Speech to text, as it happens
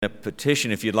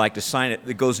petition, if you'd like to sign it,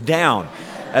 that goes down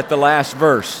at the last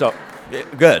verse. So,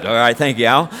 good. All right, thank you,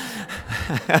 Al.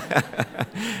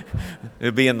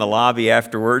 It'll be in the lobby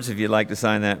afterwards if you'd like to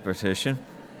sign that petition.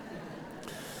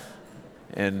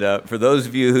 And for those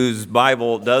of you whose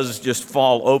Bible does just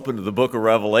fall open to the book of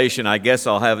Revelation, I guess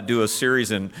I'll do a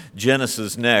series in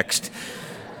Genesis next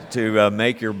to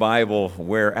make your Bible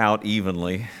wear out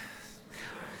evenly.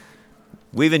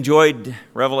 We've enjoyed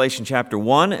Revelation chapter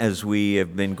 1 as we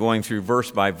have been going through verse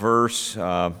by verse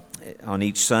on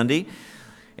each Sunday.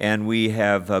 And we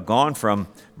have gone from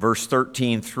verse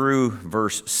 13 through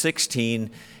verse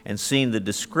 16 and seen the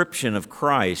description of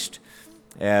Christ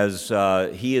as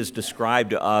he is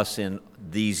described to us in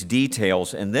these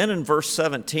details. And then in verse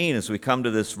 17, as we come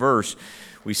to this verse,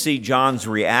 we see John's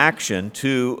reaction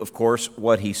to, of course,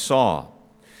 what he saw.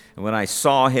 And when I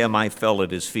saw him, I fell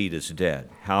at his feet as dead.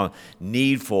 How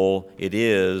needful it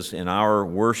is in our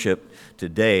worship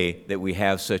today that we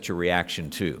have such a reaction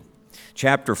to.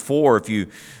 Chapter 4, if you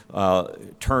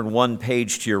turn one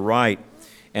page to your right,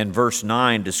 and verse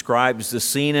 9 describes the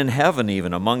scene in heaven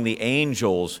even among the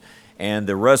angels and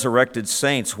the resurrected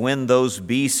saints, when those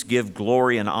beasts give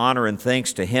glory and honor and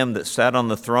thanks to him that sat on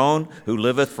the throne, who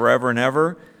liveth forever and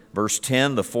ever. Verse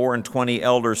 10, the 24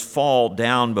 elders fall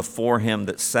down before him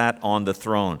that sat on the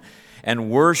throne, and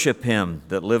worship him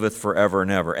that liveth forever and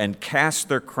ever, and cast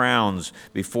their crowns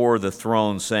before the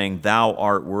throne, saying, Thou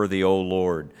art worthy, O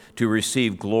Lord, to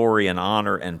receive glory and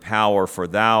honor and power, for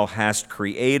thou hast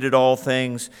created all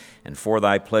things, and for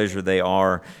thy pleasure they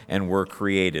are and were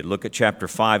created. Look at chapter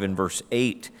 5 and verse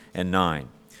 8 and 9.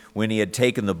 When he had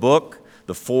taken the book,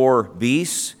 the 4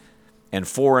 beasts and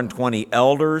 24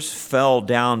 elders fell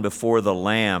down before the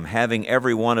Lamb, having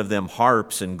every one of them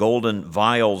harps and golden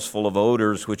vials full of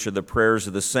odors, which are the prayers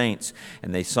of the saints.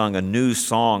 And they sung a new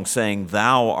song, saying,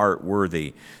 Thou art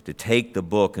worthy to take the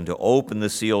book and to open the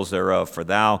seals thereof, for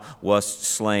thou wast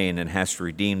slain and hast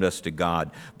redeemed us to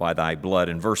God by thy blood.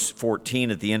 In verse 14,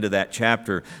 at the end of that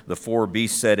chapter, the 4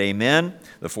 beasts said, Amen.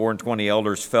 The 24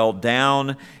 elders fell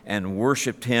down and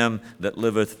worshipped him that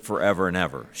liveth forever and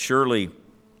ever. Surely,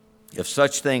 if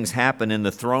such things happen in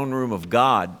the throne room of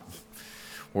God,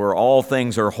 where all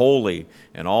things are holy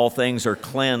and all things are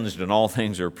cleansed and all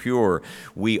things are pure,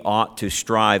 we ought to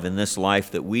strive in this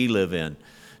life that we live in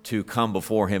to come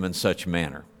before him in such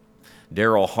manner.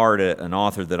 Darrell Hart, an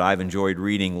author that I've enjoyed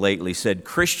reading lately, said,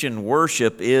 Christian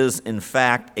worship is, in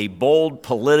fact, a bold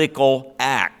political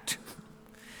act.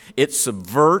 It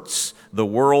subverts the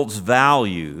world's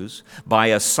values by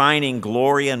assigning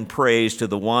glory and praise to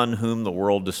the one whom the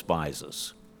world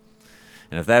despises.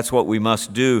 And if that's what we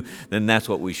must do, then that's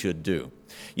what we should do.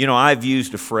 You know, I've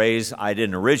used a phrase, I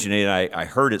didn't originate it, I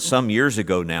heard it some years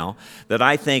ago now, that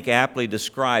I think aptly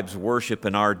describes worship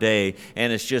in our day,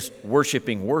 and it's just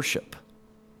worshiping worship.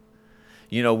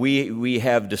 You know, we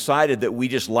have decided that we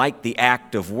just like the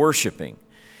act of worshiping.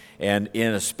 And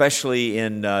especially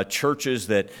in churches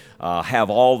that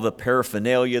have all the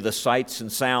paraphernalia, the sights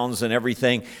and sounds and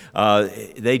everything,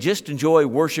 they just enjoy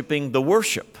worshiping the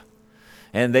worship.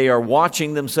 And they are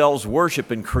watching themselves worship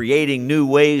and creating new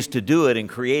ways to do it and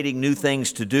creating new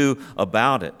things to do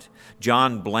about it.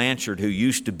 John Blanchard, who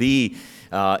used to be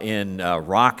in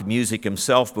rock music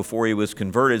himself before he was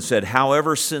converted, said,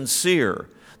 however sincere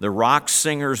the rock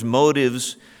singer's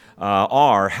motives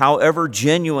are, however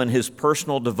genuine his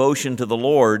personal devotion to the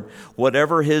Lord,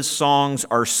 whatever his songs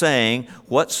are saying,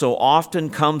 what so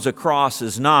often comes across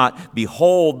is not,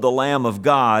 behold the Lamb of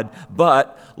God,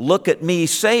 but look at me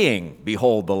saying,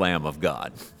 behold the Lamb of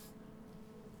God.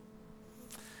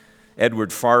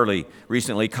 Edward Farley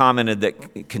recently commented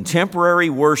that contemporary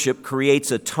worship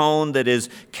creates a tone that is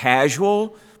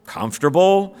casual,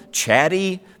 comfortable,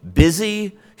 chatty,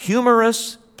 busy,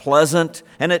 humorous, pleasant,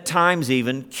 and at times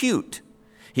even cute.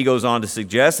 He goes on to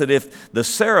suggest that if the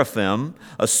seraphim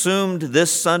assumed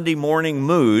this Sunday morning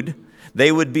mood,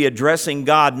 they would be addressing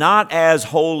God not as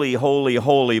holy, holy,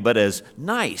 holy, but as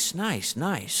nice, nice,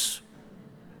 nice.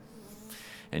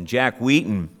 And Jack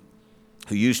Wheaton,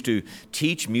 who used to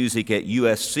teach music at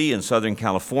USC in Southern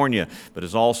California, but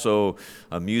is also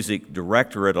a music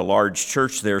director at a large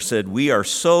church there, said, we are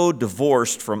so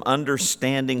divorced from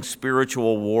understanding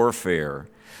spiritual warfare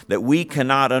that we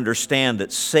cannot understand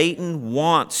that Satan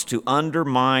wants to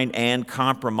undermine and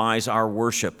compromise our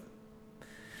worship.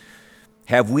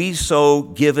 Have we so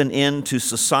given in to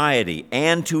society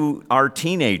and to our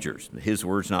teenagers, his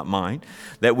words, not mine,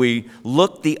 that we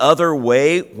look the other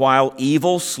way while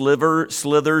evil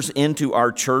slithers into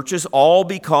our churches, all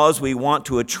because we want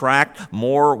to attract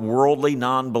more worldly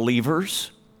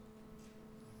non-believers?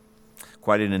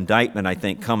 Quite an indictment, I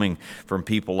think, coming from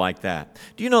people like that.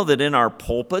 Do you know that in our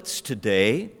pulpits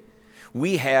today,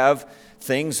 we have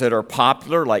things that are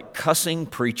popular like cussing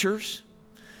preachers?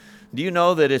 Do you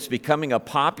know that it's becoming a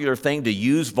popular thing to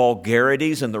use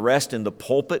vulgarities and the rest in the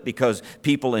pulpit because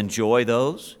people enjoy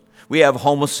those? We have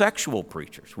homosexual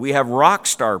preachers. We have rock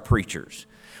star preachers.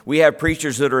 We have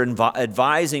preachers that are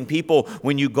advising people,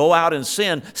 when you go out and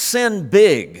sin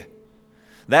big.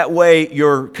 That way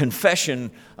your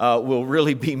confession will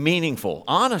really be meaningful.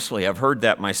 Honestly, I've heard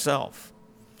that myself.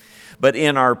 But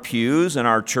in our pews and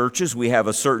our churches, we have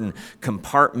a certain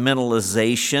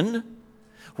compartmentalization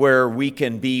where we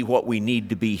can be what we need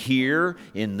to be here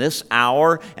in this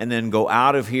hour and then go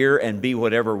out of here and be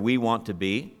whatever we want to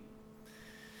be.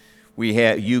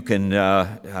 You can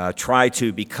try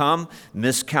to become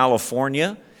Miss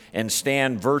California and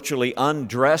stand virtually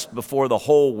undressed before the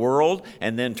whole world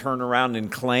and then turn around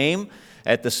and claim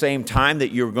at the same time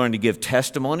that you're going to give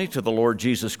testimony to the Lord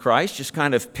Jesus Christ. Just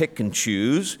kind of pick and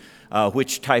choose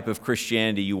which type of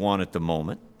Christianity you want at the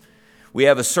moment. We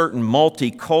have a certain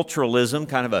multiculturalism,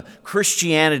 kind of a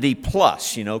Christianity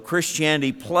plus,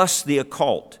 Christianity plus the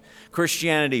occult,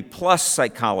 Christianity plus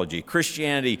psychology,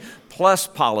 Christianity plus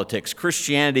politics,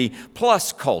 Christianity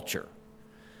plus culture.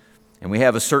 And we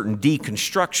have a certain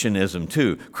deconstructionism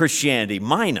too, Christianity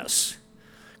minus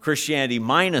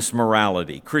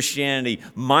morality, Christianity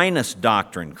minus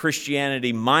doctrine,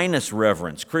 Christianity minus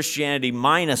reverence, Christianity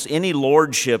minus any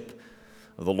lordship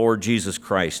of the Lord Jesus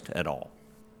Christ at all.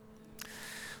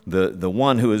 The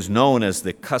one who is known as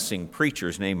the cussing preacher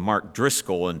is named Mark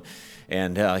Driscoll,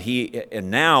 and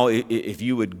now if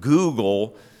you would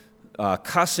Google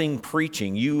cussing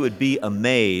preaching, you would be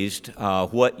amazed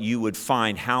what you would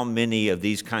find, how many of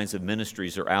these kinds of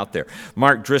ministries are out there.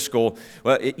 Mark Driscoll,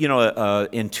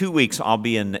 in 2 weeks I'll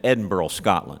be in Edinburgh,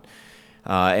 Scotland.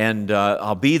 And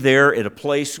I'll be there at a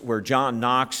place where John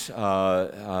Knox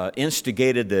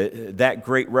instigated that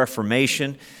great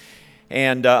Reformation.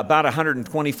 And about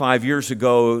 125 years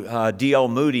ago, D.L.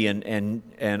 Moody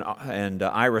and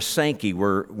Ira Sankey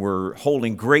were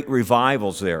holding great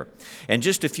revivals there. And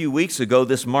just a few weeks ago,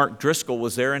 this Mark Driscoll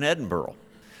was there in Edinburgh,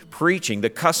 preaching, the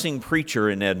cussing preacher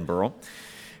in Edinburgh.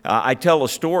 I tell a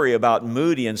story about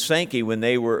Moody and Sankey when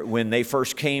they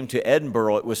first came to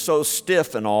Edinburgh. It was so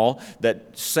stiff and all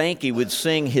that Sankey would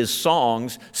sing his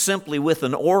songs simply with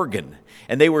an organ.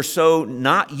 And they were so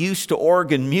not used to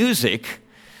organ music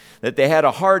that they had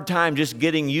a hard time just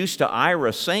getting used to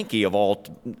Ira Sankey, of all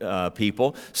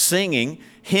people, singing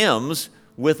hymns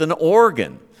with an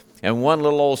organ. And one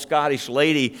little old Scottish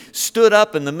lady stood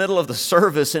up in the middle of the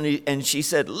service and she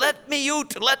said, let me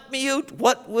out,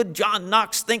 what would John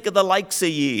Knox think of the likes of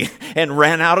ye? And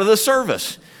ran out of the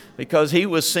service because he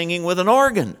was singing with an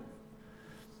organ.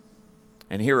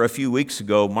 And here a few weeks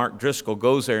ago, Mark Driscoll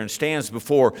goes there and stands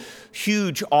before a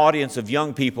huge audience of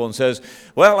young people and says,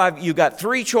 well, you got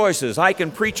three choices. I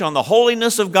can preach on the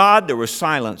holiness of God. There was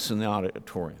silence in the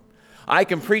auditorium. I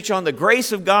can preach on the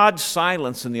grace of God.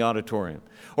 Silence in the auditorium.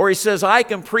 Or he says, I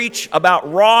can preach about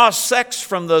raw sex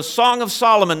from the Song of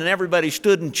Solomon. And everybody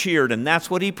stood and cheered. And that's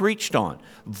what he preached on.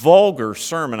 Vulgar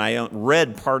sermon. I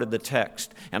read part of the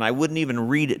text. And I wouldn't even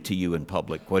read it to you in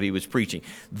public, what he was preaching.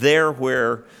 There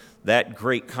where that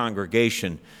great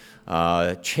congregation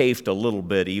chafed a little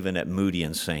bit even at Moody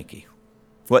and Sankey.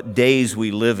 What days we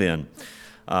live in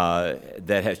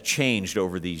that has changed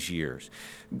over these years.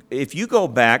 If you go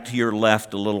back to your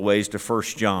left a little ways to 1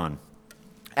 John,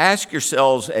 ask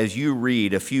yourselves as you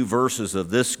read a few verses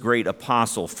of this great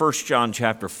apostle, 1 John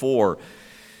chapter 4,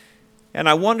 and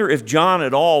I wonder if John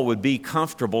at all would be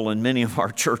comfortable in many of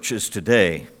our churches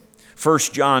today. 1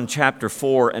 John chapter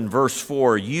 4 and verse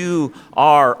 4, you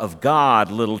are of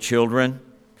God, little children,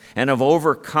 and have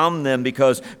overcome them,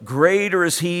 because greater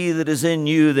is he that is in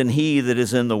you than he that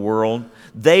is in the world.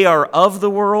 They are of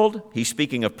the world. He's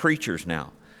speaking of preachers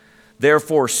now.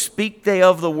 Therefore speak they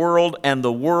of the world, and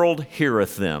the world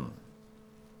heareth them.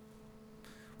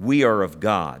 We are of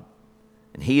God,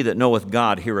 and he that knoweth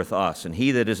God heareth us, and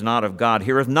he that is not of God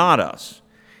heareth not us.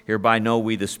 Hereby know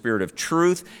we the spirit of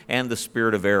truth and the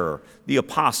spirit of error. The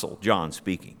apostle John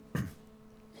speaking.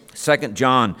 2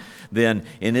 John then,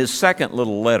 in his second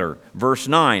little letter, verse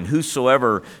 9,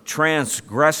 whosoever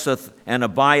transgresseth and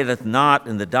abideth not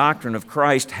in the doctrine of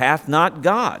Christ hath not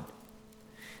God.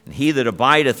 And he that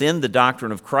abideth in the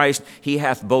doctrine of Christ, he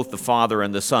hath both the Father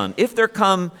and the Son. If there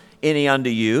come any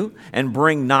unto you, and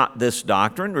bring not this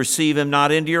doctrine, receive him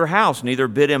not into your house, neither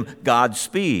bid him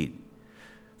Godspeed.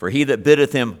 For he that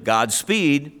biddeth him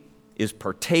Godspeed is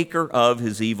partaker of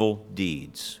his evil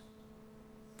deeds.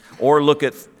 Or look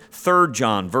at 3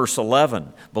 John, verse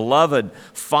 11, beloved,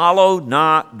 follow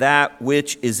not that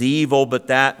which is evil, but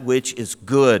that which is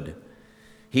good.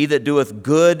 He that doeth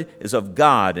good is of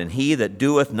God, and he that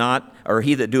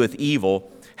doeth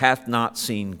evil hath not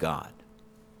seen God.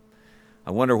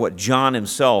 I wonder what John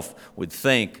himself would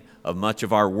think of much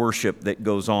of our worship that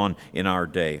goes on in our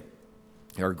day.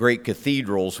 There are great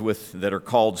cathedrals that are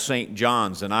called St.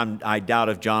 John's, and I doubt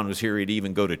if John was here, he'd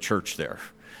even go to church there.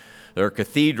 There are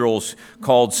cathedrals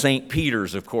called St.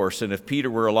 Peter's, of course, and if Peter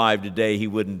were alive today, he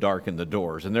wouldn't darken the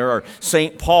doors. And there are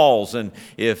St. Paul's, and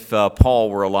if Paul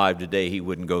were alive today, he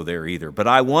wouldn't go there either. But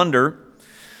I wonder,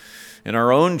 in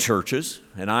our own churches,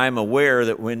 and I'm aware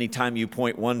that anytime you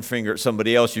point one finger at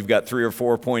somebody else, you've got 3 or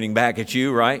 4 pointing back at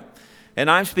you, right? And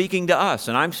I'm speaking to us,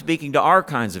 and I'm speaking to our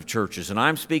kinds of churches, and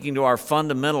I'm speaking to our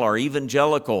fundamental, our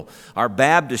evangelical, our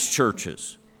Baptist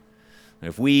churches.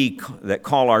 If we that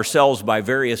call ourselves by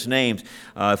various names,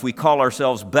 if we call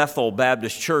ourselves Bethel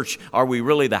Baptist Church, are we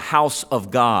really the house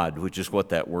of God, which is what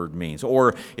that word means?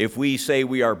 Or if we say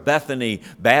we are Bethany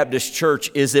Baptist Church,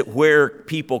 is it where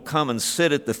people come and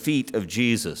sit at the feet of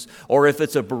Jesus? Or if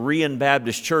it's a Berean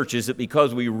Baptist Church, is it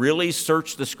because we really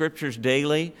search the Scriptures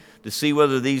daily to see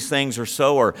whether these things are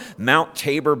so? Or Mount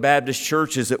Tabor Baptist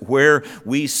Church, is it where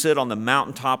we sit on the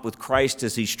mountaintop with Christ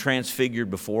as He's transfigured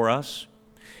before us?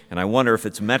 And I wonder if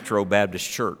it's Metro Baptist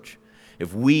Church,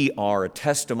 if we are a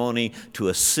testimony to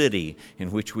a city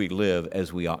in which we live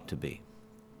as we ought to be.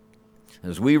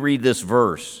 As we read this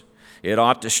verse, it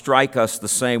ought to strike us the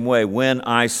same way. When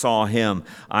I saw Him,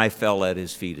 I fell at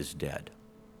His feet as dead.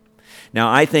 Now,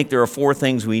 I think there are 4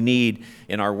 things we need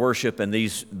in our worship, and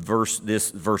this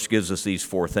verse gives us these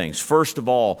 4 things. First of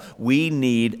all, we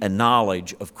need a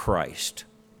knowledge of Christ.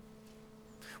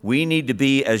 We need to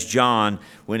be as John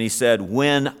when he said,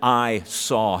 when I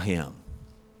saw Him.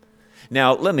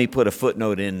 Now, let me put a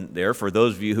footnote in there for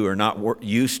those of you who are not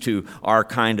used to our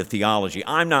kind of theology.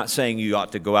 I'm not saying you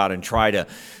ought to go out and try to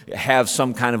have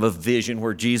some kind of a vision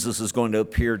where Jesus is going to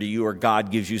appear to you, or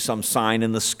God gives you some sign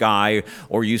in the sky,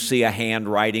 or you see a hand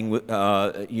writing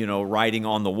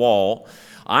on the wall.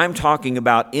 I'm talking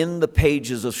about in the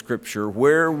pages of Scripture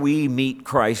where we meet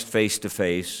Christ face to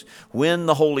face. When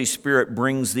the Holy Spirit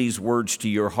brings these words to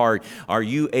your heart, are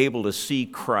you able to see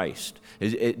Christ?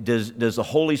 Does the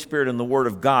Holy Spirit and the Word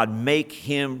of God make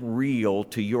Him real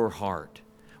to your heart?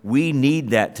 We need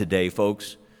that today,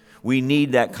 folks. We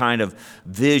need that kind of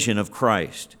vision of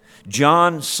Christ.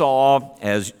 John saw,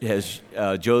 as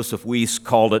Joseph Weiss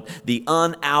called it, the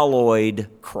unalloyed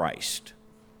Christ.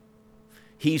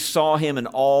 He saw Him in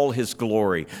all His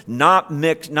glory, not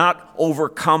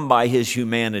overcome by His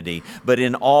humanity, but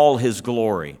in all His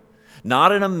glory.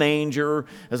 Not in a manger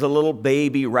as a little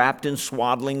baby wrapped in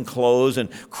swaddling clothes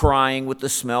and crying with the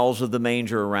smells of the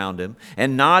manger around Him,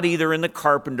 and not either in the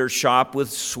carpenter's shop with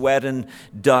sweat and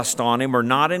dust on Him, or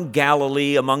not in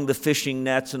Galilee among the fishing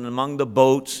nets and among the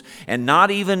boats, and not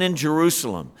even in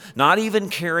Jerusalem, not even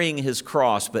carrying His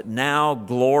cross, but now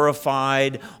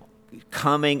glorified,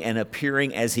 coming and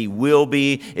appearing as He will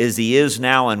be, as He is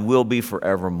now and will be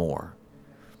forevermore.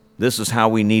 This is how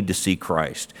we need to see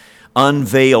Christ.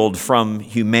 Unveiled from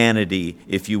humanity,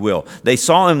 if you will. They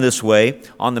saw Him this way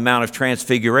on the Mount of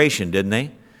Transfiguration, didn't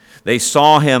they? They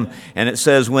saw Him, and it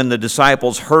says when the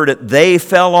disciples heard it, they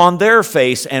fell on their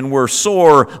face and were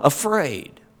sore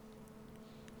afraid.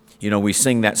 You know, we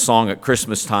sing that song at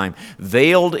Christmas time,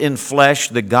 veiled in flesh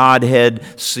the Godhead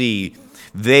see.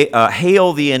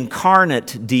 Hail the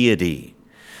incarnate deity.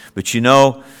 But you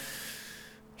know,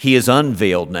 He is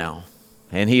unveiled now,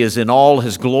 and He is in all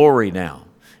His glory now.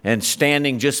 And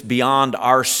standing just beyond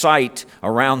our sight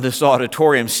around this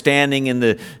auditorium, standing in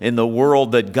the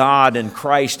world that God and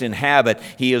Christ inhabit,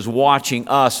 He is watching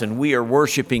us and we are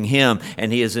worshiping Him,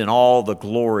 and He is in all the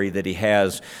glory that He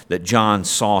has, that John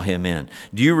saw Him in.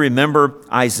 Do you remember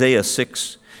Isaiah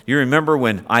 6? Do you remember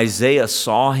when Isaiah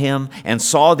saw Him and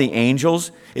saw the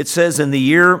angels? It says, in the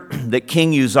year that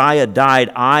King Uzziah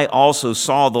died, I also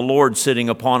saw the Lord sitting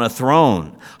upon a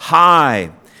throne,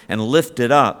 high and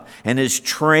lifted up, and His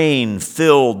train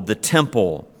filled the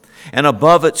temple. And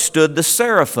above it stood the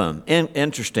seraphim.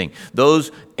 Interesting.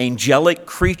 Those angelic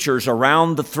creatures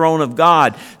around the throne of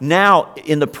God. Now,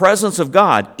 in the presence of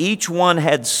God, each one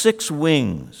had 6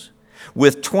 wings.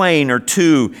 With twain or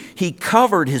 2, He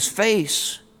covered His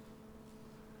face.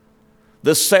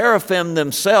 The seraphim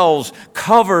themselves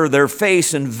cover their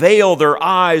face and veil their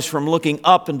eyes from looking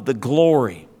up into the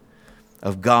glory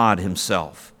of God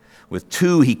Himself. With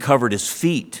 2, He covered His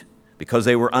feet because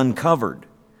they were uncovered.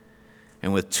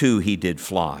 And with 2, He did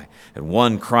fly. And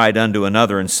one cried unto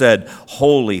another and said,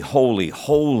 Holy, holy,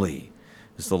 holy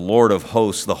is the Lord of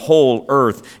hosts. The whole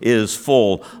earth is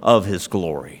full of his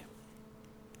glory.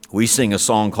 We sing a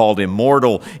song called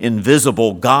Immortal,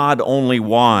 Invisible, God Only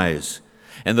Wise.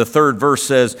 And the third verse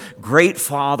says, Great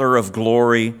Father of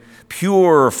glory,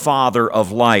 pure Father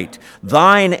of light,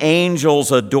 thine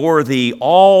angels adore thee,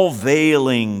 all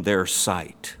veiling their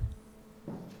sight.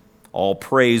 All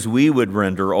praise we would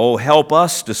render, oh, help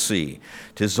us to see.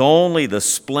 'Tis only the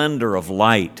splendor of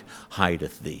light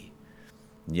hideth thee.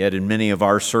 And yet in many of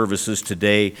our services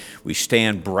today, we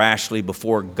stand brashly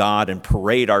before God and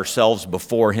parade ourselves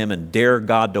before him and dare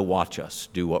God to watch us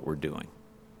do what we're doing.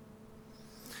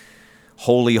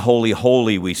 Holy, holy,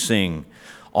 holy, we sing.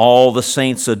 All the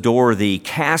saints adore thee,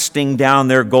 casting down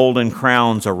their golden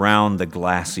crowns around the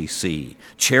glassy sea.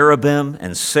 Cherubim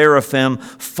and seraphim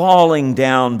falling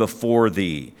down before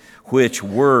thee, which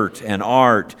wert and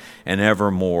art and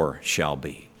evermore shall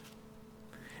be.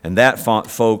 And that,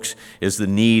 folks, is the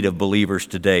need of believers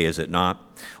today, is it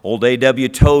not? Old A.W.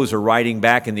 Tozer, writing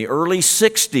back in the early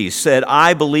 60s, said,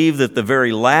 I believe that the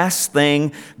very last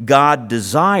thing God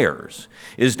desires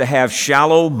is to have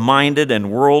shallow-minded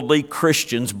and worldly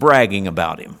Christians bragging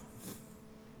about him.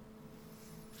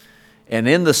 And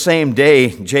in the same day,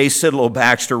 J. Sidlow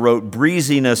Baxter wrote,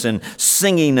 breeziness and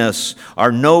singiness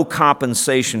are no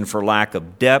compensation for lack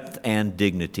of depth and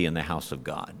dignity in the house of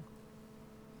God.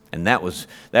 And that was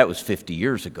 50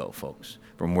 years ago, folks,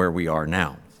 from where we are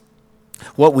now.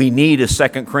 What we need is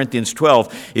 2 Corinthians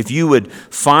 12. If you would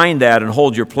find that and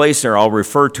hold your place there, I'll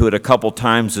refer to it a couple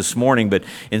times this morning. But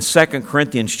in 2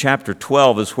 Corinthians chapter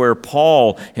 12 is where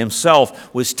Paul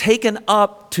himself was taken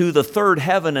up to the third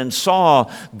heaven and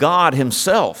saw God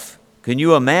himself. Can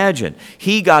you imagine?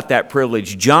 He got that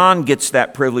privilege. John gets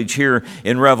that privilege here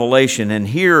in Revelation. And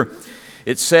here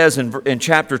it says in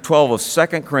chapter 12 of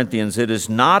 2 Corinthians, it is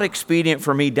not expedient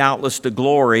for me doubtless to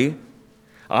glory.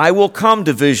 I will come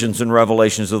to visions and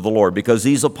revelations of the Lord, because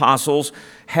these apostles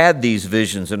had these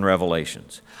visions and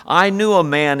revelations. I knew a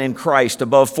man in Christ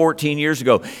above 14 years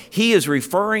ago. He is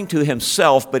referring to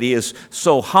himself, but he is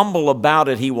so humble about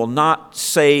it, he will not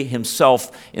say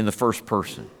himself in the first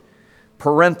person.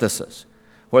 Parenthesis,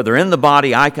 whether in the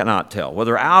body I cannot tell,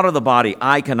 whether out of the body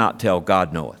I cannot tell,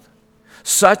 God knoweth.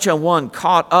 Such a one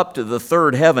caught up to the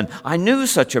third heaven. I knew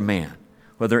such a man.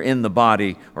 Whether in the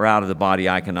body or out of the body,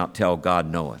 I cannot tell, God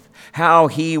knoweth. How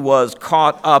he was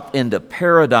caught up into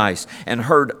paradise and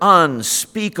heard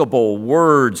unspeakable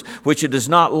words, which it is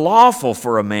not lawful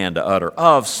for a man to utter.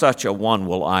 Of such a one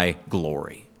will I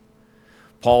glory.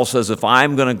 Paul says, if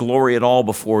I'm going to glory at all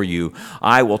before you,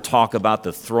 I will talk about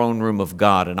the throne room of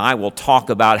God, and I will talk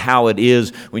about how it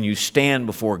is when you stand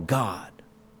before God,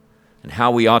 and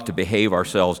how we ought to behave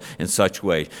ourselves in such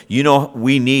ways. You know,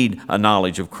 we need a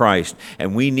knowledge of Christ,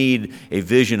 and we need a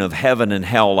vision of heaven and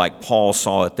hell like Paul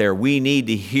saw it there. We need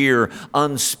to hear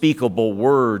unspeakable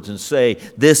words and say,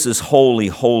 this is holy,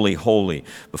 holy, holy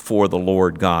before the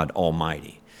Lord God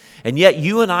Almighty. And yet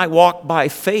you and I walk by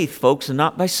faith, folks, and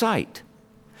not by sight.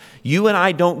 You and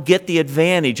I don't get the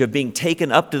advantage of being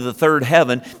taken up to the third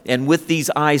heaven and with these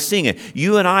eyes seeing it.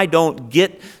 You and I don't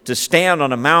get to stand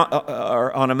on a Mount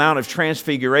of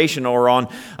Transfiguration or on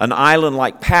an island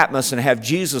like Patmos and have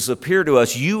Jesus appear to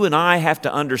us. You and I have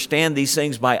to understand these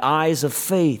things by eyes of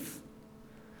faith.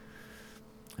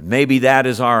 Maybe that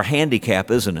is our handicap,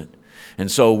 isn't it? And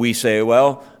so we say,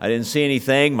 well, I didn't see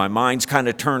anything. My mind's kind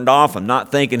of turned off. I'm not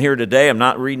thinking here today. I'm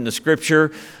not reading the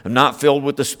Scripture. I'm not filled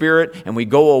with the Spirit. And we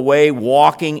go away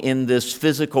walking in this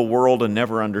physical world and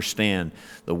never understand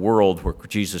the world where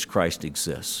Jesus Christ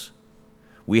exists.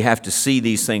 We have to see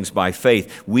these things by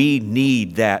faith. We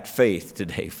need that faith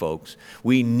today, folks.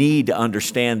 We need to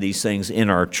understand these things in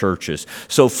our churches.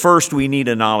 So first, we need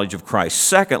a knowledge of Christ.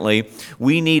 Secondly,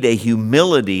 we need a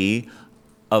humility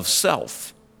of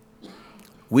self.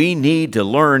 We need to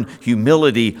learn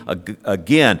humility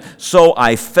again. So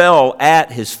I fell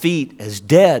at his feet as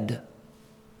dead.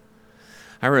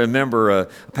 I remember a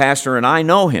pastor, and I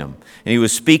know him, and he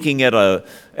was speaking at a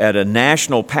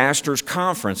national pastors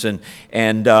conference, and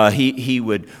he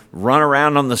would run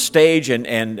around on the stage,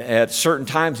 and at certain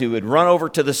times he would run over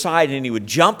to the side, and he would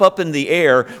jump up in the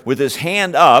air with his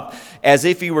hand up as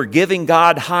if he were giving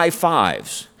God high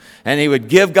fives. And he would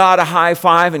give God a high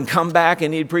five and come back,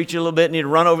 and he'd preach a little bit, and he'd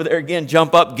run over there again,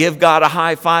 jump up, give God a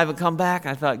high five, and come back.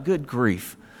 I thought, good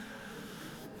grief.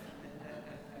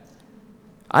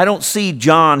 I don't see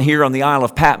John here on the Isle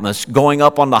of Patmos going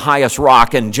up on the highest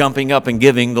rock and jumping up and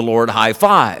giving the Lord high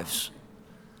fives.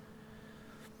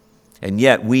 And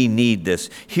yet we need this.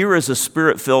 Here is a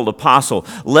Spirit-filled apostle.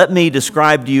 Let me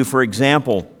describe to you, for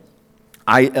example,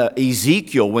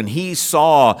 Ezekiel, when he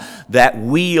saw that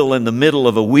wheel in the middle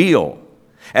of a wheel,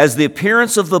 As the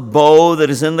appearance of the bow that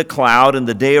is in the cloud in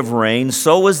the day of rain,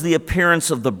 so was the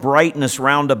appearance of the brightness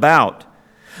round about.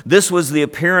 This was the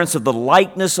appearance of the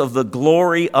likeness of the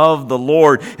glory of the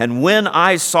Lord. And when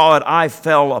I saw it, I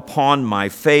fell upon my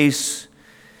face,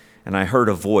 and I heard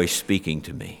a voice speaking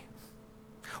to me.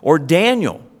 Or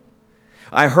Daniel,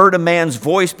 I heard a man's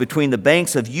voice between the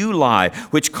banks of Ulai,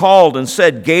 which called and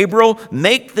said, Gabriel,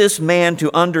 make this man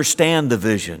to understand the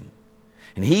vision.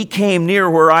 And he came near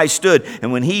where I stood,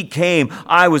 and when he came,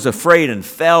 I was afraid and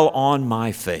fell on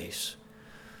my face.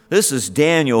 This is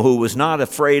Daniel, who was not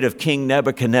afraid of King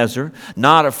Nebuchadnezzar,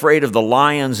 not afraid of the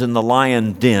lions in the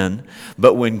lion den,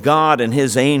 but when God and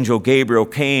his angel Gabriel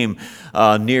came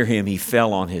near him, he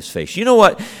fell on his face. You know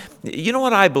what? You know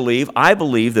what I believe? I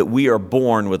believe that we are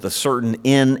born with a certain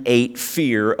innate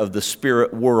fear of the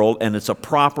spirit world, and it's a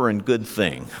proper and good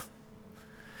thing.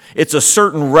 It's a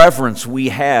certain reverence we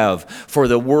have for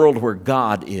the world where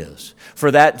God is, for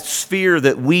that sphere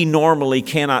that we normally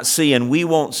cannot see and we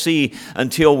won't see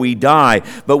until we die.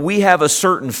 But we have a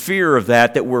certain fear of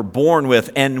that we're born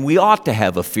with, and we ought to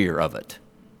have a fear of it.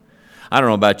 I don't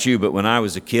know about you, but when I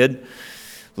was a kid,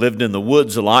 lived in the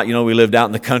woods a lot. You know, we lived out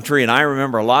in the country, and I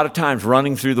remember a lot of times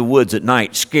running through the woods at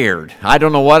night scared. I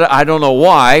don't know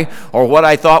why or what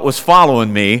I thought was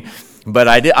following me. But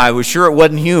I was sure it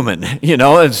wasn't human, you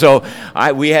know, and so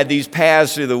we had these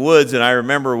paths through the woods, and I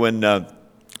remember when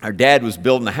our dad was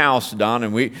building a house, Don,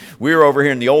 and we were over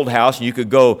here in the old house, and you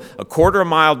could go a quarter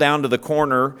mile down to the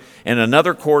corner and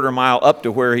another quarter mile up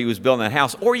to where he was building that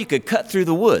house, or you could cut through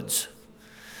the woods.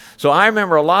 So I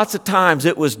remember lots of times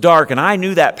it was dark, and I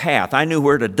knew that path. I knew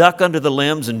where to duck under the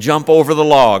limbs and jump over the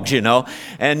logs, you know,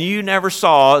 and you never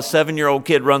saw a 7-year-old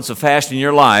kid run so fast in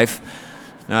your life.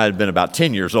 I'd been about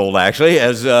 10 years old, actually,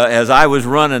 as I was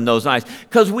running those nights,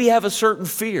 because we have a certain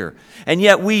fear, and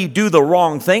yet we do the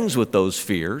wrong things with those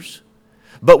fears,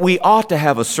 but we ought to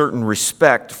have a certain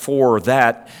respect for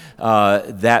that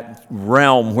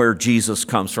realm where Jesus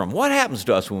comes from. What happens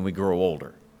to us when we grow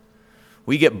older?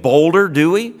 We get bolder,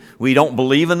 do we? We don't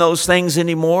believe in those things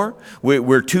anymore.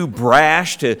 We're too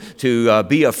brash to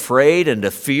be afraid and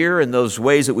to fear in those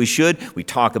ways that we should. We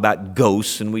talk about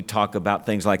ghosts and we talk about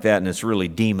things like that, and it's really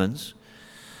demons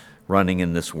running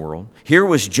in this world. Here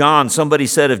was John. Somebody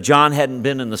said if John hadn't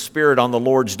been in the Spirit on the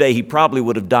Lord's day, he probably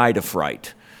would have died of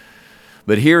fright.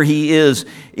 But here he is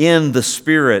in the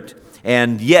Spirit,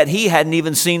 and yet he hadn't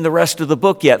even seen the rest of the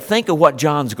book yet. Think of what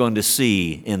John's going to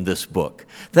see in this book.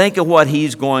 Think of what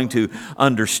he's going to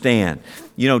understand.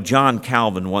 You know, John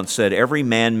Calvin once said, every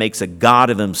man makes a god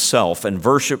of himself and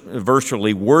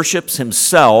virtually worships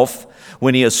himself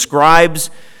when he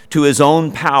ascribes to his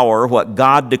own power what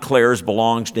God declares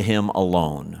belongs to him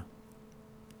alone.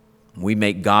 We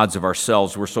make gods of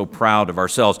ourselves. We're so proud of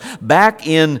ourselves. Back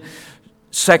in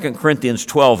 2 Corinthians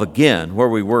 12 again, where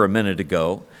we were a minute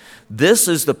ago, this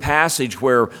is the passage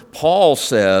where Paul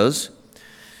says,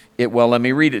 let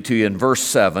me read it to you in verse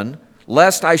 7.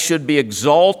 Lest I should be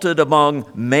exalted among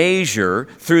measure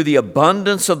through the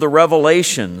abundance of the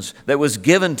revelations that was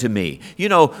given to me. You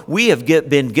know, we have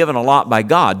been given a lot by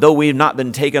God, though we have not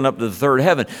been taken up to the third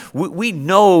heaven. We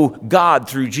know God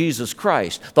through Jesus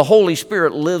Christ. The Holy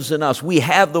Spirit lives in us. We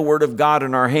have the Word of God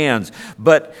in our hands.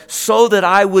 But so that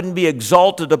I wouldn't be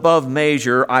exalted above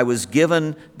measure, I was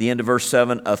given, the end of verse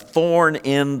 7, a thorn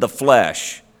in the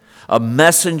flesh, a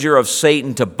messenger of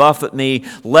Satan to buffet me,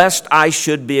 lest I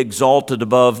should be exalted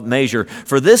above measure.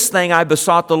 For this thing I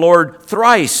besought the Lord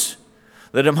thrice,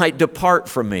 that it might depart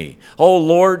from me. Oh,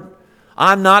 Lord,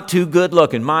 I'm not too good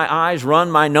looking. My eyes run,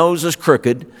 my nose is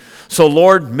crooked. So,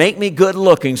 Lord, make me good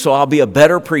looking so I'll be a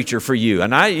better preacher for you.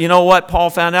 And you know what Paul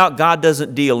found out? God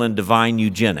doesn't deal in divine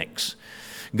eugenics.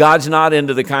 God's not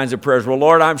into the kinds of prayers, well,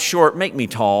 Lord, I'm short, make me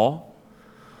tall.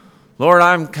 Lord,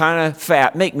 I'm kind of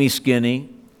fat, make me skinny.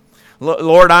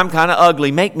 Lord, I'm kind of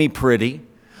ugly, make me pretty.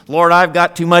 Lord, I've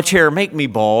got too much hair, make me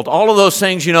bald. All of those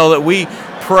things, you know, that we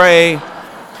pray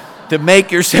to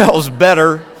make yourselves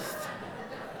better.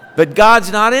 But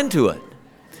God's not into it.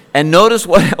 And notice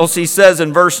what else he says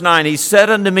in verse 9. He said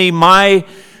unto me, my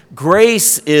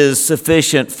grace is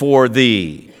sufficient for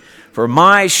thee, for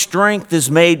my strength is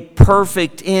made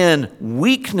perfect in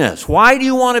weakness. Why do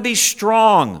you want to be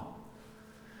strong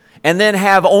and then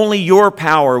have only your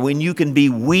power when you can be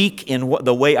weak in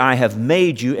the way I have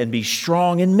made you and be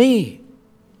strong in me?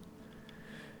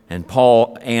 And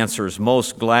Paul answers,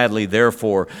 most gladly,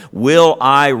 therefore, will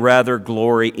I rather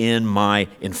glory in my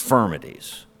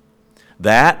infirmities,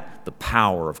 that the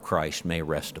power of Christ may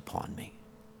rest upon me.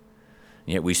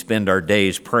 Yet we spend our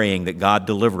days praying that God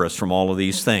deliver us from all of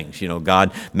these things.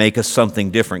 God, make us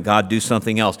something different. God, do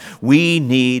something else. We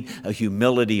need a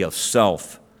humility of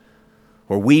self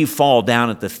where we fall down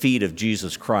at the feet of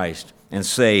Jesus Christ and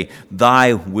say,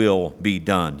 thy will be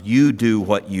done. You do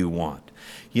what you want.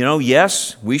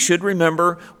 Yes, we should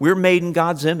remember we're made in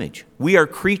God's image. We are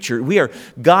creatures. We are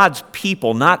God's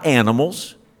people, not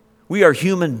animals. We are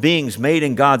human beings made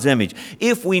in God's image.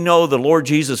 If we know the Lord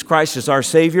Jesus Christ is our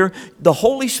Savior, the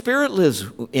Holy Spirit lives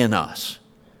in us.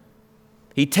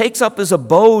 He takes up his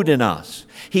abode in us.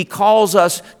 He calls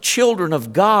us children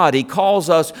of God. He calls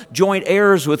us joint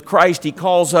heirs with Christ. He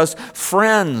calls us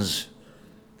friends.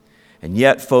 And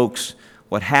yet, folks,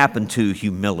 what happened to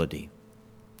humility?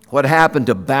 What happened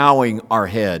to bowing our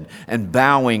head and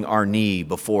bowing our knee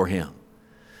before Him?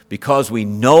 Because we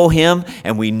know Him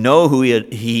and we know who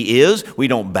He is, we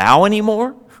don't bow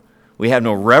anymore. We have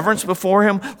no reverence before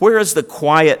Him. Where is the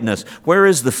quietness? Where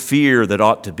is the fear that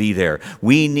ought to be there?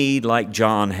 We need, like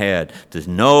John had, to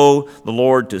know the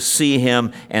Lord, to see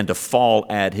Him, and to fall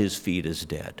at His feet as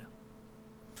dead.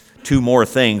 Two more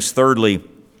things.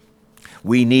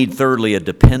 We need a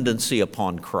dependency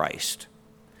upon Christ.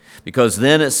 Because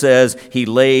then it says, He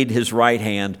laid His right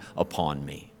hand upon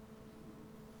me.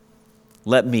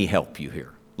 Let me help you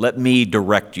here. Let me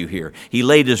direct you here. He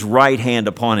laid His right hand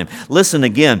upon him. Listen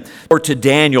again. For to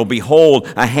Daniel,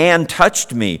 behold, a hand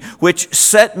touched me, which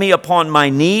set me upon my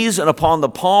knees and upon the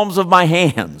palms of my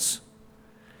hands.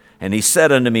 And he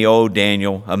said unto me, O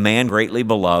Daniel, a man greatly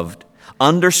beloved,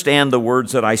 understand the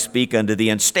words that I speak unto thee,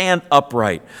 and stand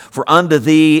upright, for unto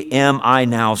thee am I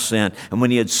now sent. And when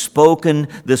he had spoken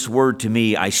this word to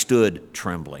me, I stood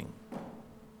trembling.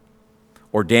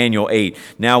 Or Daniel 8,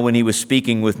 now when he was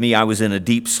speaking with me, I was in a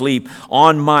deep sleep,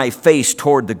 on my face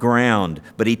toward the ground.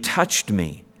 But he touched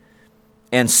me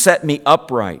and set me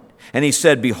upright. And he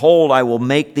said, behold, I will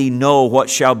make thee know what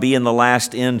shall be in the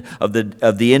last end of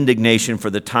the indignation, for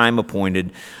the time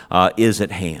appointed is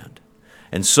at hand.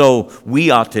 And so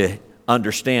we ought to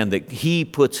understand that He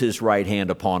puts His right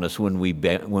hand upon us when we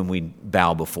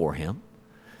bow before Him.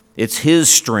 It's His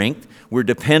strength. We're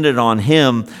dependent on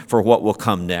Him for what will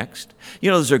come next.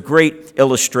 There's a great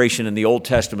illustration in the Old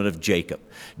Testament of Jacob.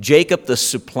 Jacob the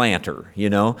supplanter,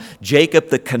 Jacob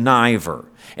the conniver.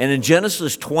 And in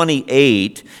Genesis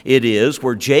 28, it is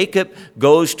where Jacob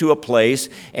goes to a place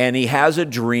and he has a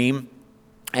dream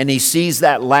and he sees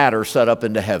that ladder set up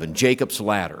into heaven, Jacob's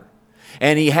ladder.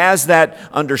 And he has that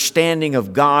understanding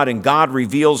of God, and God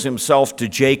reveals Himself to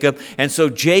Jacob. And so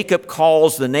Jacob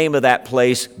calls the name of that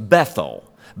place Bethel.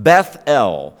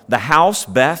 Bethel, the house,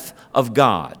 Beth, of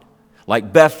God.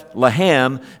 Like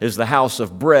Bethlehem is the house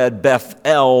of bread,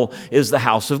 Bethel is the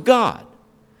house of God.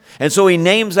 And so he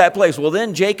names that place. Well,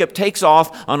 then Jacob takes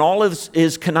off on all of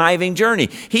his conniving journey.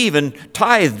 He even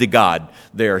tithed to God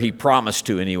there. He promised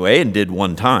to anyway, and did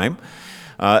one time.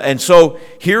 And so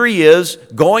here he is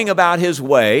going about his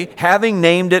way, having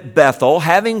named it Bethel,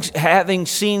 having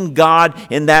seen God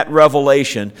in that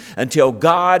revelation, until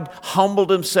God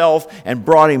humbled Himself and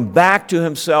brought him back to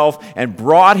Himself and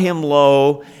brought him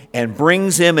low and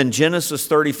brings him in Genesis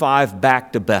 35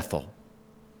 back to Bethel.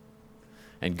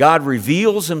 And God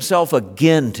reveals Himself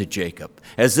again to Jacob,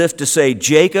 as if to say,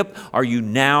 Jacob, are you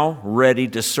now ready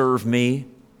to serve me?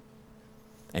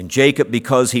 And Jacob,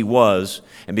 because he was,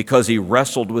 and because he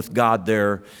wrestled with God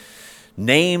there,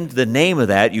 named the name of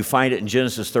that, you find it in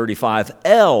Genesis 35,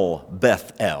 El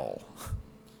Bethel,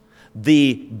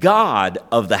 the God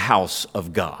of the house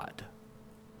of God.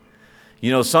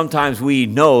 Sometimes we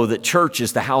know that church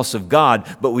is the house of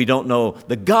God, but we don't know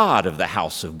the God of the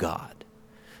house of God.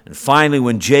 And finally,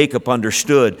 when Jacob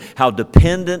understood how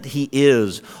dependent he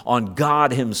is on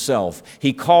God Himself,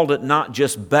 he called it not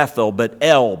just Bethel, but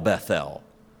El Bethel,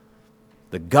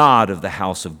 the God of the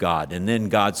house of God. And then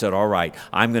God said, all right,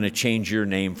 I'm going to change your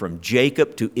name from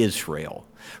Jacob to Israel,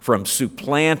 from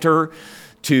supplanter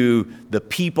to the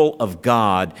people of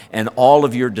God, and all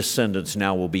of your descendants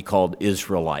now will be called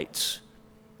Israelites.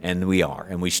 And we are,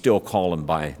 and we still call them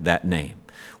by that name.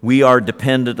 We are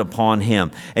dependent upon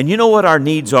Him. And you know what our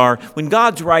needs are? When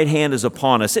God's right hand is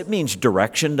upon us, it means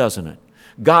direction, doesn't it?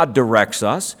 God directs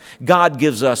us. God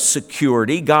gives us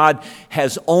security. God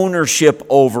has ownership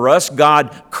over us.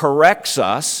 God corrects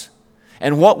us.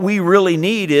 And what we really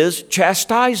need is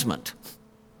chastisement.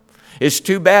 It's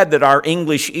too bad that our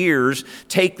English ears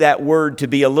take that word to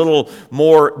be a little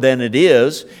more than it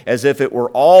is, as if it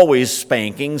were always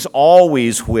spankings,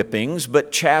 always whippings,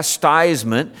 but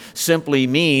chastisement simply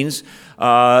means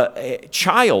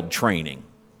child training.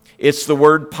 It's the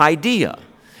word paideia.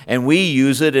 And we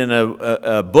use it in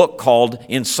a book called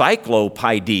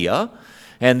Encyclopedia.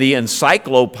 And the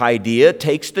encyclopedia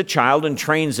takes the child and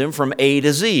trains him from A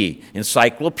to Z,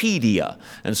 encyclopedia.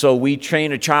 And so we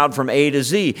train a child from A to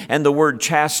Z. And the word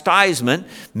chastisement,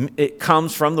 it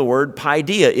comes from the word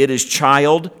paideia. It is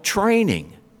child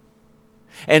training.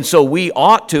 And so we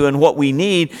ought to, and what we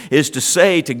need is to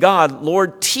say to God,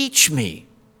 Lord, teach me.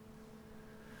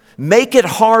 Make it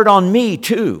hard on me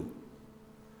too.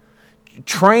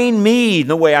 Train me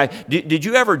the way I... Did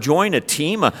you ever join a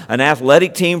team, an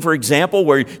athletic team, for example,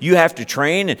 where you have to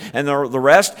train and the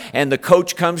rest, and the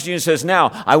coach comes to you and says,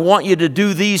 now, I want you to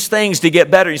do these things to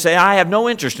get better. You say, I have no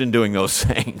interest in doing those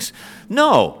things.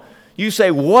 No. You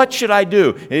say, what should I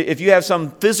do? If you have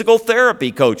some physical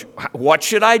therapy coach, what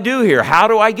should I do here? How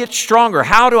do I get stronger?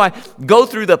 How do I go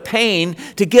through the pain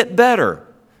to get better?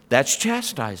 That's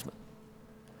chastisement.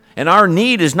 And our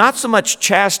need is not so much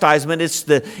chastisement, it's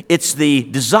the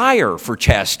desire for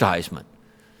chastisement.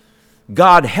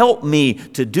 God, help me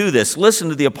to do this. Listen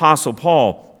to the Apostle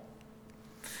Paul.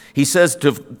 He says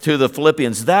to the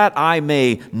Philippians, that I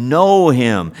may know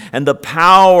him and the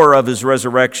power of his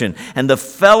resurrection and the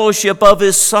fellowship of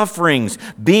his sufferings,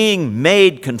 being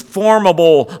made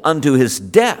conformable unto his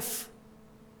death.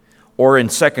 Or in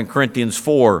 2 Corinthians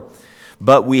 4,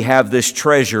 but we have this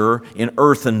treasure in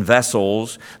earthen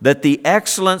vessels, that the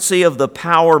excellency of the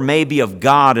power may be of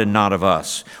God and not of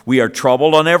us. We are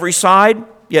troubled on every side,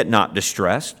 yet not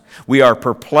distressed. We are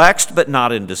perplexed, but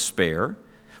not in despair.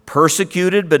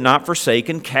 Persecuted, but not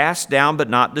forsaken. Cast down, but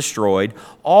not destroyed.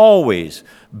 Always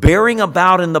bearing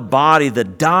about in the body the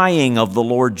dying of the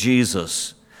Lord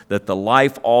Jesus, that the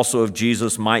life also of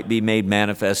Jesus might be made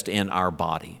manifest in our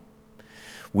body.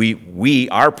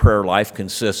 Our prayer life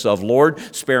consists of, Lord,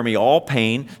 spare me all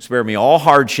pain, spare me all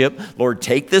hardship. Lord,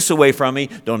 take this away from me.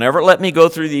 Don't ever let me go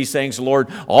through these things. Lord,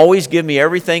 always give me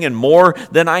everything and more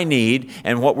than I need.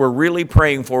 And what we're really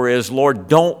praying for is, Lord,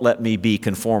 don't let me be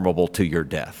conformable to your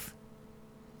death.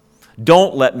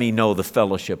 Don't let me know the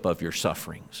fellowship of your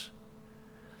sufferings.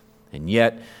 And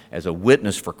yet, as a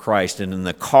witness for Christ and in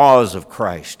the cause of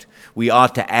Christ, we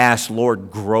ought to ask,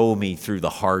 Lord, grow me through the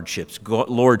hardships.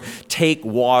 Lord, take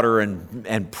water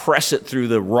and press it through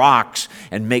the rocks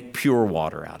and make pure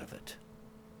water out of it.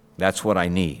 That's what I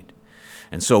need.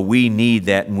 And so we need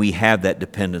that, and we have that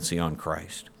dependency on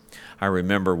Christ. I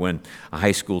remember when a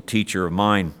high school teacher of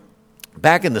mine,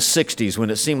 back in the 60s, when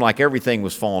it seemed like everything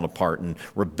was falling apart and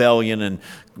rebellion and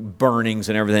burnings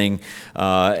and everything,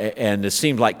 and it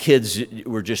seemed like kids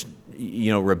were just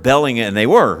rebelling, and they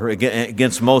were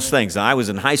against most things. Now, I was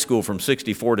in high school from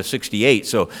 64 to 68,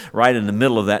 so right in the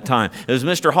middle of that time. It was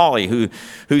Mr. Hawley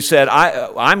who said,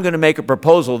 I'm going to make a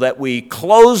proposal that we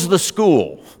close the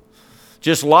school.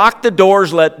 Just lock the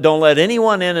doors, don't let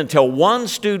anyone in until one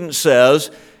student says,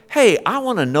 hey, I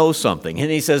want to know something. And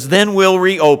he says, then we'll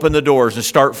reopen the doors and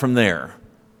start from there.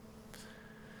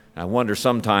 I wonder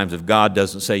sometimes if God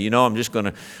doesn't say, I'm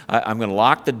going to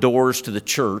lock the doors to the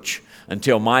church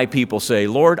until my people say,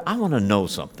 Lord, I want to know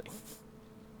something.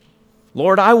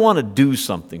 Lord, I want to do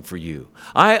something for you.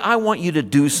 I want you to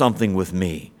do something with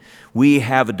me. We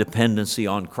have a dependency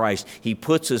on Christ. He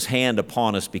puts his hand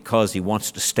upon us because he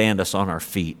wants to stand us on our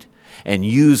feet and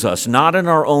use us, not in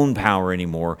our own power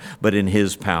anymore, but in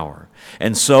his power.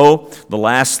 And so the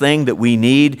last thing that we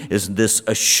need is this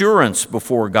assurance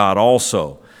before God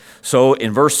also. So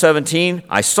in verse 17,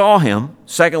 I saw him.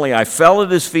 Secondly, I fell at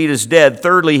his feet as dead.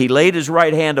 Thirdly, he laid his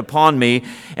right hand upon me.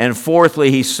 And fourthly,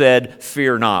 he said,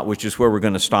 fear not, which is where we're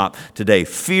going to stop today.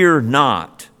 Fear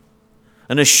not.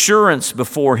 An assurance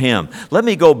before him. Let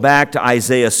me go back to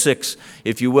Isaiah 6,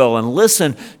 if you will, and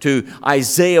listen to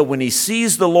Isaiah when he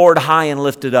sees the Lord high and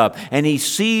lifted up, and he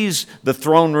sees the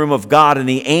throne room of God and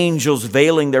the angels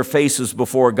veiling their faces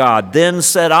before God. Then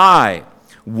said I,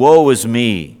 woe is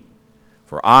me,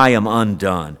 for I am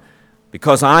undone,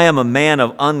 because I am a man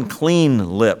of unclean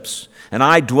lips, and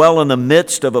I dwell in the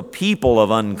midst of a people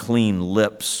of unclean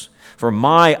lips. For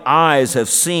my eyes have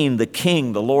seen the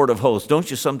King, the Lord of hosts. Don't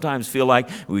you sometimes feel like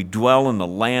we dwell in the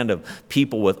land of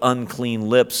people with unclean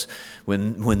lips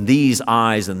when these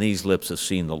eyes and these lips have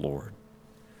seen the Lord?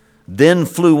 Then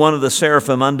flew one of the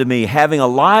seraphim unto me, having a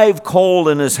live coal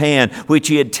in his hand, which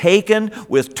he had taken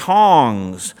with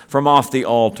tongs from off the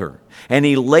altar. And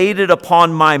he laid it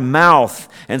upon my mouth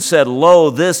and said, lo,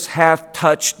 this hath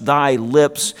touched thy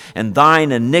lips, and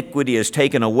thine iniquity is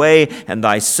taken away, and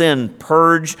thy sin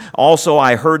purged. Also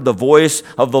I heard the voice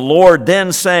of the Lord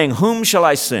then saying, whom shall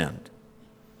I send?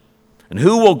 And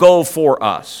who will go for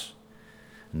us?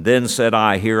 And then said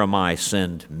I, here am I,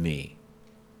 send me.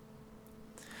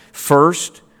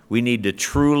 First, we need to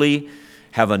truly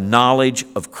have a knowledge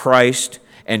of Christ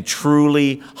and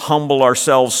truly humble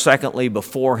ourselves, secondly,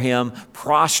 before Him,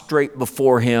 prostrate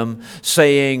before Him,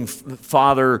 saying,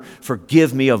 Father,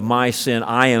 forgive me of my sin.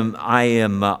 I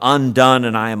am undone,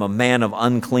 and I am a man of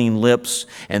unclean lips.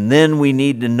 And then we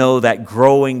need to know that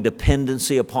growing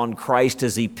dependency upon Christ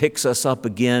as He picks us up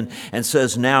again and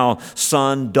says, now,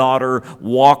 son, daughter,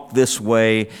 walk this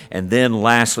way. And then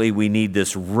lastly, we need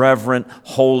this reverent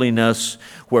holiness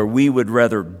where we would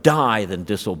rather die than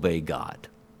disobey God.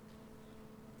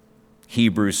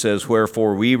 Hebrews says,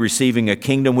 wherefore we, receiving a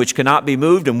kingdom which cannot be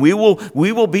moved, and we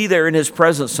will be there in His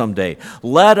presence someday.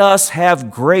 Let us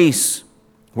have grace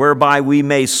whereby we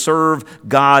may serve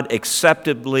God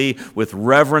acceptably with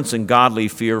reverence and godly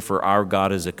fear, for our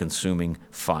God is a consuming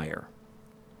fire.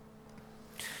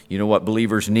 You know what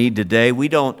believers need today? We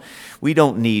don't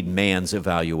need man's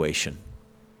evaluation.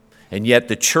 And yet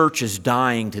the church is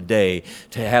dying today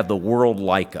to have the world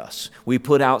like us. We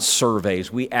put out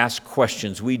surveys. We ask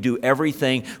questions. We do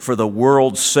everything for the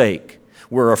world's sake.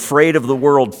 We're afraid of the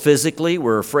world physically.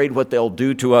 We're afraid what they'll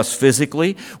do to us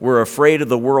physically. We're afraid of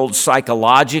the world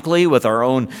psychologically with our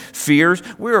own fears.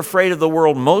 We're afraid of the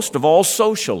world most of all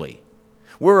socially.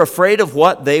 We're afraid of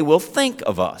what they will think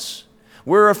of us.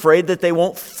 We're afraid that they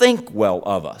won't think well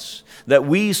of us, that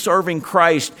we serving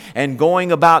Christ and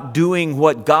going about doing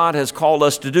what God has called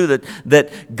us to do,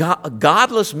 that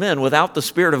godless men without the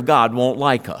Spirit of God won't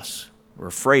like us. We're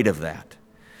afraid of that.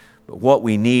 But what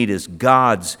we need is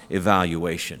God's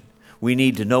evaluation. We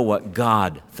need to know what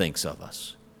God thinks of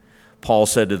us. Paul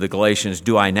said to the Galatians,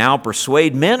 do I now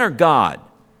persuade men or God?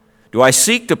 Do I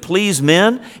seek to please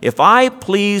men? If I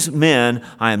please men,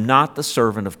 I am not the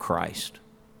servant of Christ.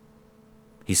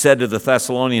 He said to the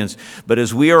Thessalonians, but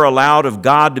as we are allowed of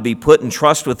God to be put in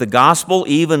trust with the gospel,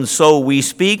 even so we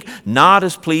speak, not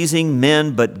as pleasing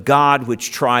men, but God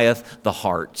which trieth the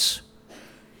hearts.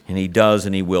 And He does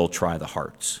and He will try the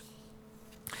hearts.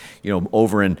 You know,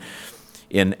 over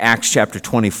in Acts chapter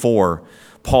 24,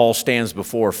 Paul stands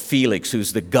before Felix,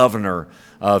 who's the governor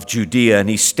of Judea, and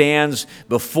he stands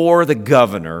before the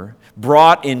governor,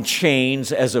 brought in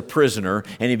chains as a prisoner,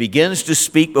 and he begins to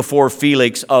speak before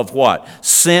Felix of what?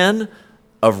 Sin,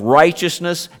 of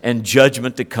righteousness, and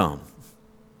judgment to come.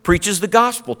 Preaches the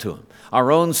gospel to him.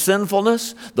 Our own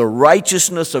sinfulness, the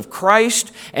righteousness of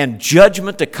Christ, and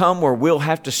judgment to come where we'll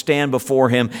have to stand before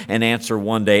Him and answer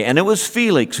one day. And it was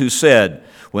Felix who said,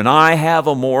 when I have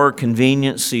a more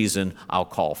convenient season, I'll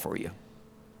call for you.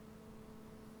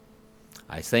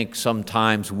 I think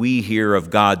sometimes we hear of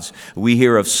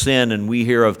sin, and we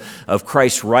hear of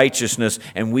Christ's righteousness,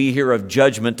 and we hear of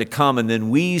judgment to come, and then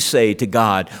we say to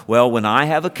God, well, when I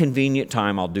have a convenient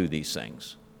time, I'll do these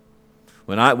things.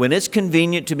 When it's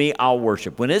convenient to me, I'll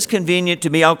worship. When it's convenient to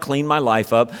me, I'll clean my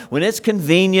life up. When it's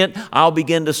convenient, I'll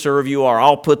begin to serve you, or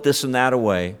I'll put this and that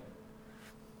away.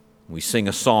 We sing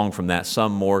a song from that,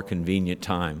 some more convenient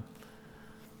time.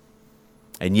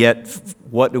 And yet,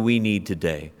 what do we need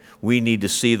today? We need to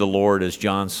see the Lord as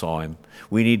John saw Him.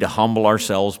 We need to humble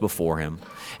ourselves before Him.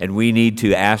 And we need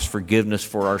to ask forgiveness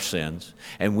for our sins.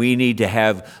 And we need to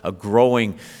have a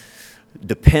growing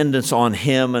dependence on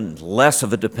Him and less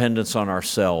of a dependence on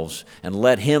ourselves. And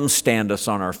let Him stand us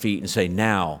on our feet and say,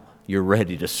 now you're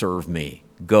ready to serve me.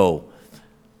 Go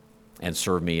and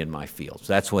serve me in my fields.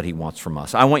 That's what He wants from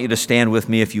us. I want you to stand with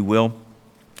me if you will.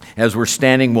 As we're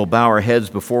standing, we'll bow our heads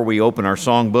before we open our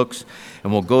songbooks,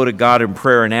 and we'll go to God in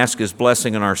prayer and ask His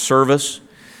blessing in our service.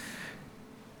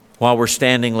 While we're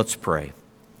standing, let's pray.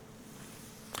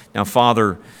 Now,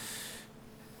 Father,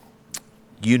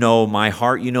 you know my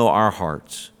heart, you know our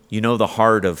hearts. You know the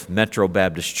heart of Metro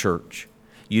Baptist Church.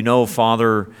 You know,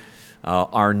 Father,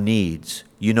 our needs.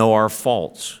 You know our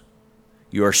faults.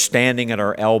 You are standing at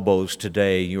our elbows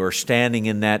today. You are standing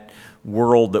in that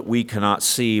world that we cannot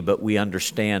see, but we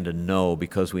understand and know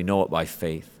because we know it by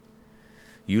faith.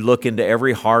 You look into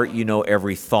every heart, you know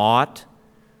every thought,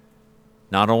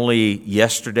 not only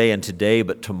yesterday and today,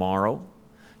 but tomorrow.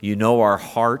 You know our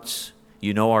hearts,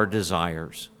 you know our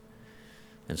desires.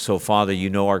 And so, Father, you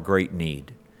know our great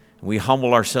need. We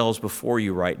humble ourselves before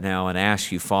you right now and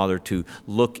ask you, Father, to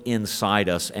look inside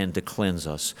us and to cleanse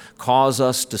us. Cause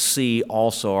us to see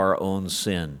also our own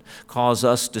sin. Cause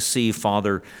us to see,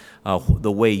 Father,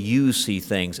 the way you see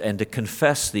things and to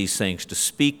confess these things, to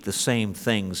speak the same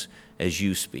things as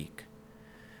you speak.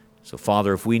 So,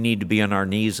 Father, if we need to be on our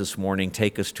knees this morning,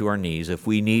 take us to our knees. If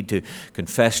we need to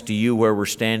confess to you where we're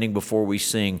standing before we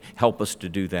sing, help us to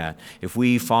do that. If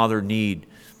we, Father, need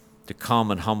to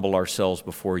come and humble ourselves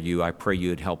before you, I pray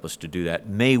you'd help us to do that.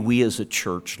 May we as a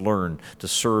church learn to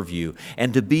serve you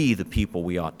and to be the people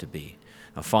we ought to be.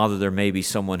 Father, there may be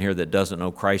someone here that doesn't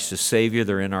know Christ as Savior.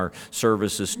 They're in our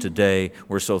services today.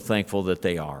 We're so thankful that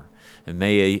they are. And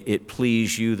may it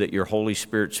please you that your Holy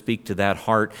Spirit speak to that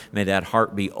heart. May that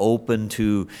heart be open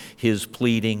to His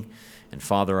pleading. And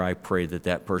Father, I pray that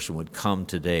that person would come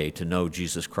today to know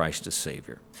Jesus Christ as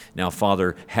Savior. Now,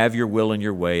 Father, have your will and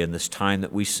your way in this time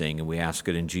that we sing, and we ask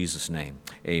it in Jesus' name.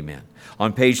 Amen.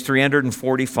 On page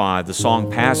 345, the song,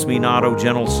 Pass Me Not, O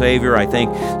Gentle Savior, I think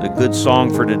a good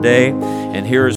song for today. And here is